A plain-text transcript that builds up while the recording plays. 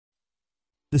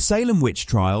The Salem Witch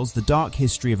Trials, the dark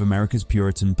history of America's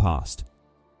Puritan past.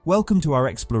 Welcome to our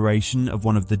exploration of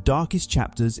one of the darkest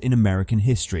chapters in American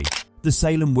history, the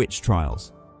Salem Witch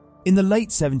Trials. In the late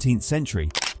 17th century,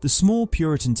 the small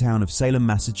Puritan town of Salem,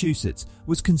 Massachusetts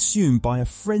was consumed by a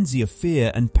frenzy of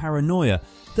fear and paranoia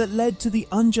that led to the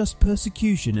unjust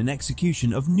persecution and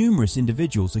execution of numerous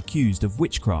individuals accused of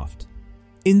witchcraft.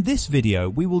 In this video,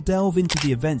 we will delve into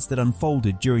the events that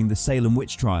unfolded during the Salem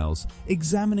Witch Trials,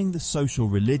 examining the social,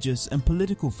 religious, and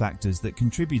political factors that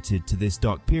contributed to this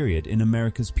dark period in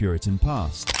America's Puritan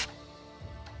past.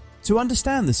 To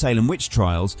understand the Salem Witch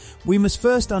Trials, we must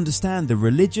first understand the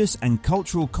religious and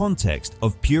cultural context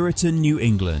of Puritan New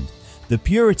England. The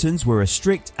Puritans were a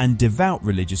strict and devout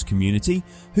religious community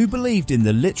who believed in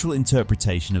the literal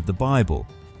interpretation of the Bible.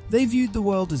 They viewed the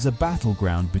world as a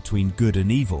battleground between good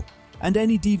and evil, and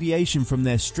any deviation from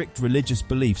their strict religious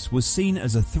beliefs was seen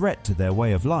as a threat to their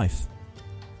way of life.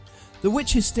 The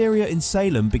witch hysteria in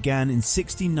Salem began in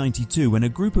 1692 when a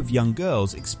group of young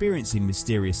girls experiencing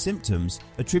mysterious symptoms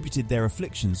attributed their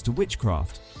afflictions to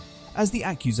witchcraft. As the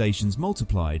accusations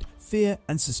multiplied, fear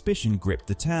and suspicion gripped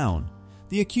the town.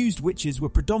 The accused witches were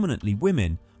predominantly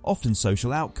women, often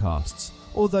social outcasts,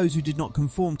 or those who did not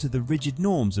conform to the rigid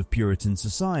norms of Puritan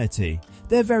society.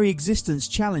 Their very existence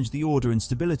challenged the order and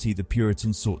stability the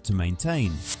Puritans sought to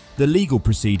maintain. The legal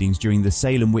proceedings during the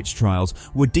Salem Witch Trials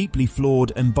were deeply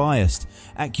flawed and biased.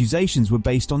 Accusations were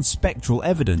based on spectral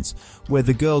evidence, where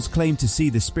the girls claimed to see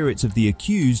the spirits of the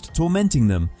accused tormenting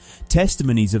them.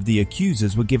 Testimonies of the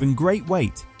accusers were given great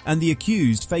weight, and the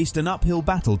accused faced an uphill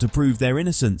battle to prove their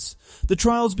innocence. The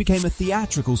trials became a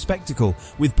theatrical spectacle,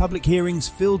 with public hearings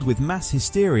filled with mass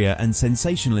hysteria and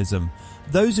sensationalism.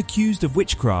 Those accused of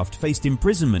witchcraft faced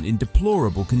imprisonment in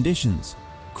deplorable conditions.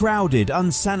 Crowded,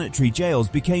 unsanitary jails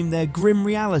became their grim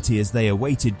reality as they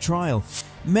awaited trial.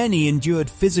 Many endured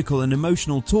physical and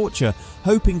emotional torture,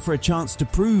 hoping for a chance to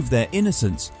prove their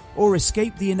innocence or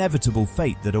escape the inevitable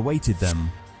fate that awaited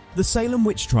them. The Salem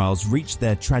Witch Trials reached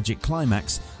their tragic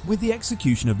climax with the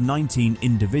execution of 19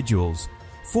 individuals.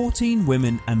 14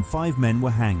 women and 5 men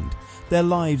were hanged, their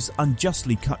lives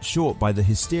unjustly cut short by the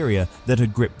hysteria that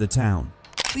had gripped the town.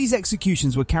 These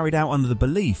executions were carried out under the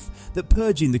belief that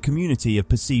purging the community of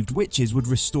perceived witches would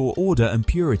restore order and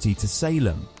purity to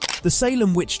Salem. The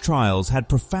Salem Witch Trials had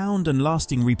profound and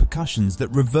lasting repercussions that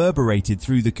reverberated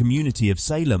through the community of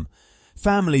Salem.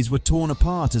 Families were torn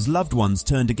apart as loved ones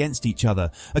turned against each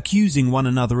other, accusing one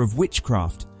another of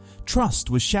witchcraft. Trust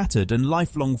was shattered and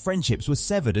lifelong friendships were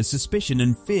severed as suspicion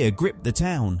and fear gripped the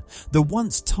town. The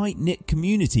once tight-knit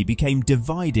community became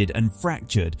divided and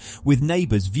fractured, with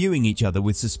neighbors viewing each other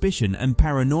with suspicion and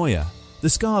paranoia. The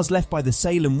scars left by the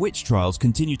Salem Witch Trials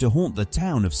continue to haunt the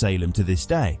town of Salem to this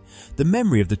day. The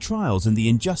memory of the trials and the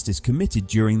injustice committed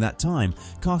during that time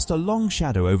cast a long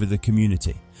shadow over the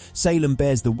community. Salem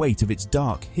bears the weight of its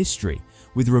dark history,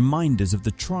 with reminders of the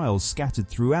trials scattered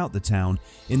throughout the town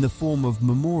in the form of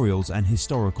memorials and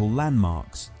historical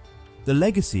landmarks. The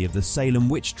legacy of the Salem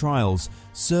Witch Trials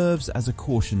serves as a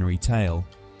cautionary tale,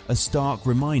 a stark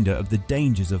reminder of the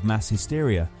dangers of mass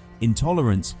hysteria,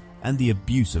 intolerance, and the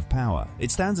abuse of power.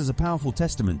 It stands as a powerful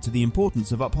testament to the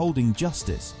importance of upholding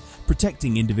justice,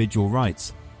 protecting individual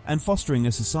rights, and fostering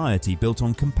a society built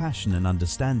on compassion and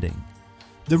understanding.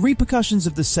 The repercussions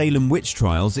of the Salem Witch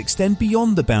Trials extend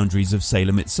beyond the boundaries of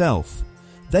Salem itself.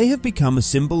 They have become a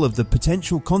symbol of the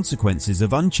potential consequences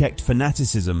of unchecked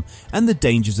fanaticism and the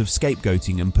dangers of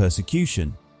scapegoating and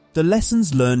persecution. The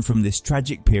lessons learned from this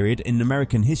tragic period in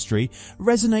American history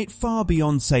resonate far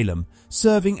beyond Salem,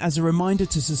 serving as a reminder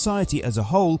to society as a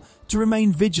whole to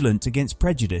remain vigilant against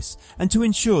prejudice and to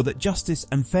ensure that justice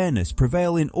and fairness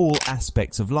prevail in all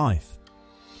aspects of life.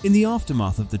 In the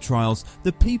aftermath of the trials,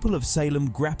 the people of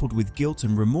Salem grappled with guilt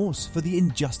and remorse for the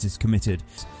injustice committed.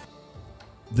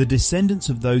 The descendants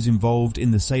of those involved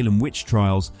in the Salem Witch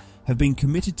Trials have been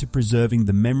committed to preserving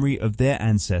the memory of their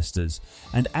ancestors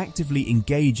and actively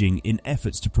engaging in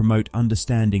efforts to promote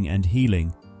understanding and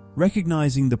healing.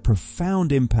 Recognizing the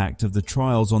profound impact of the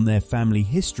trials on their family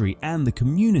history and the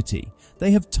community,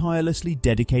 they have tirelessly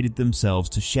dedicated themselves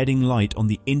to shedding light on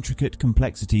the intricate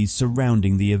complexities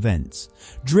surrounding the events.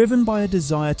 Driven by a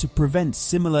desire to prevent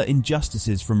similar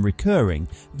injustices from recurring,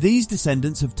 these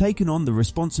descendants have taken on the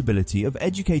responsibility of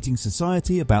educating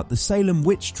society about the Salem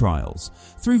Witch Trials.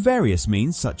 Through various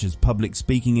means such as public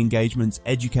speaking engagements,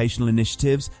 educational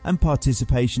initiatives, and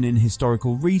participation in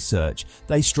historical research,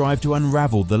 they strive to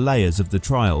unravel the layers of the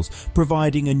trials,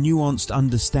 providing a nuanced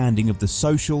understanding of the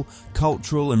social,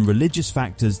 cultural, and religious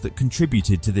factors that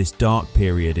contributed to this dark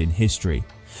period in history.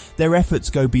 Their efforts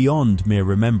go beyond mere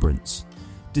remembrance.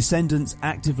 Descendants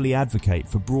actively advocate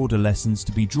for broader lessons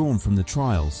to be drawn from the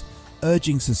trials,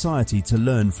 urging society to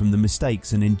learn from the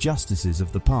mistakes and injustices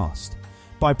of the past.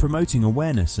 By promoting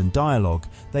awareness and dialogue,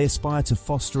 they aspire to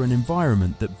foster an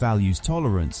environment that values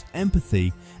tolerance,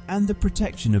 empathy, and the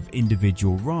protection of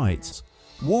individual rights.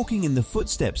 Walking in the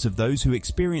footsteps of those who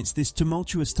experienced this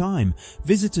tumultuous time,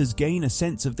 visitors gain a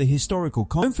sense of the historical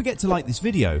context. Don't forget to like this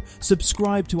video,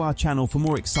 subscribe to our channel for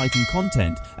more exciting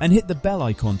content, and hit the bell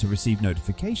icon to receive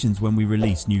notifications when we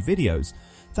release new videos.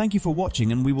 Thank you for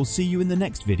watching, and we will see you in the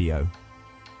next video.